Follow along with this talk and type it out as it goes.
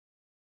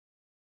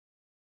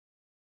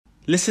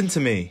Listen to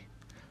me.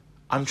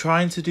 I'm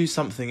trying to do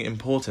something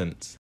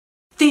important.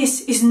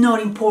 This is not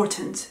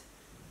important.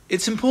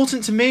 It's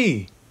important to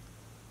me,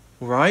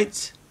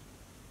 right?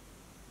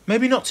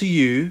 Maybe not to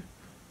you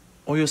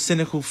or your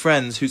cynical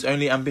friends whose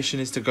only ambition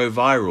is to go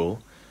viral.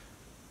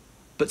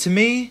 But to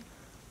me,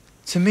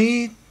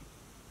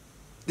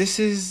 this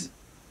is...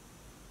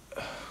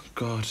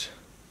 God.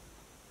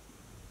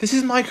 This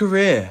is my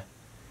career.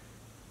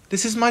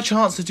 This is my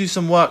chance to do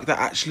some work that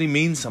actually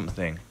means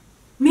something.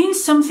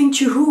 Means something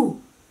to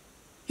who?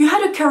 You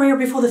had a career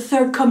before the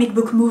third comic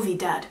book movie,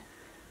 Dad.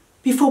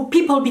 Before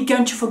people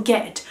began to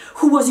forget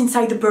who was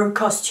inside the bird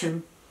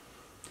costume.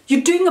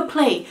 You're doing a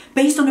play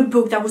based on a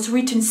book that was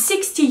written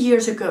 60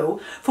 years ago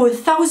for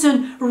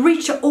 1,000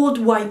 rich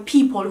old white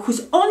people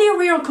whose only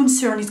real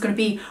concern is going to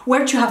be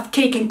where to have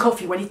cake and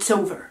coffee when it's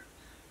over.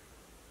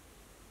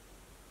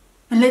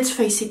 And let's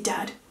face it,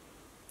 Dad,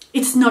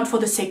 it's not for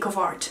the sake of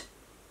art.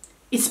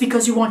 It's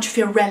because you want to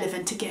feel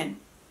relevant again.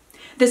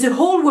 There's a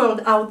whole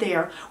world out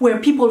there where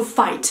people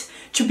fight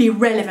to be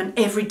relevant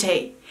every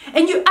day.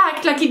 And you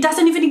act like it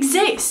doesn't even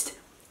exist.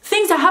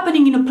 Things are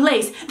happening in a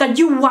place that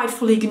you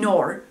rightfully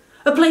ignore.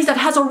 A place that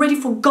has already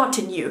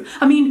forgotten you.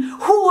 I mean,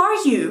 who are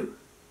you?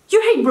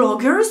 You hate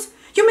bloggers?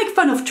 You make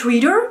fun of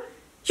Twitter?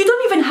 You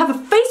don't even have a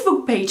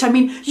Facebook page. I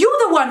mean, you're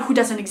the one who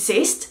doesn't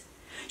exist.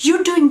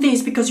 You're doing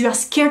this because you are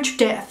scared to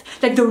death,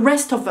 like the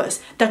rest of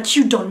us, that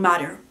you don't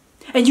matter.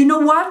 And you know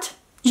what?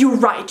 You're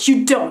right,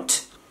 you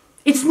don't.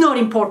 It's not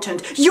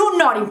important. You're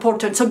not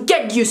important, so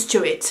get used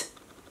to it.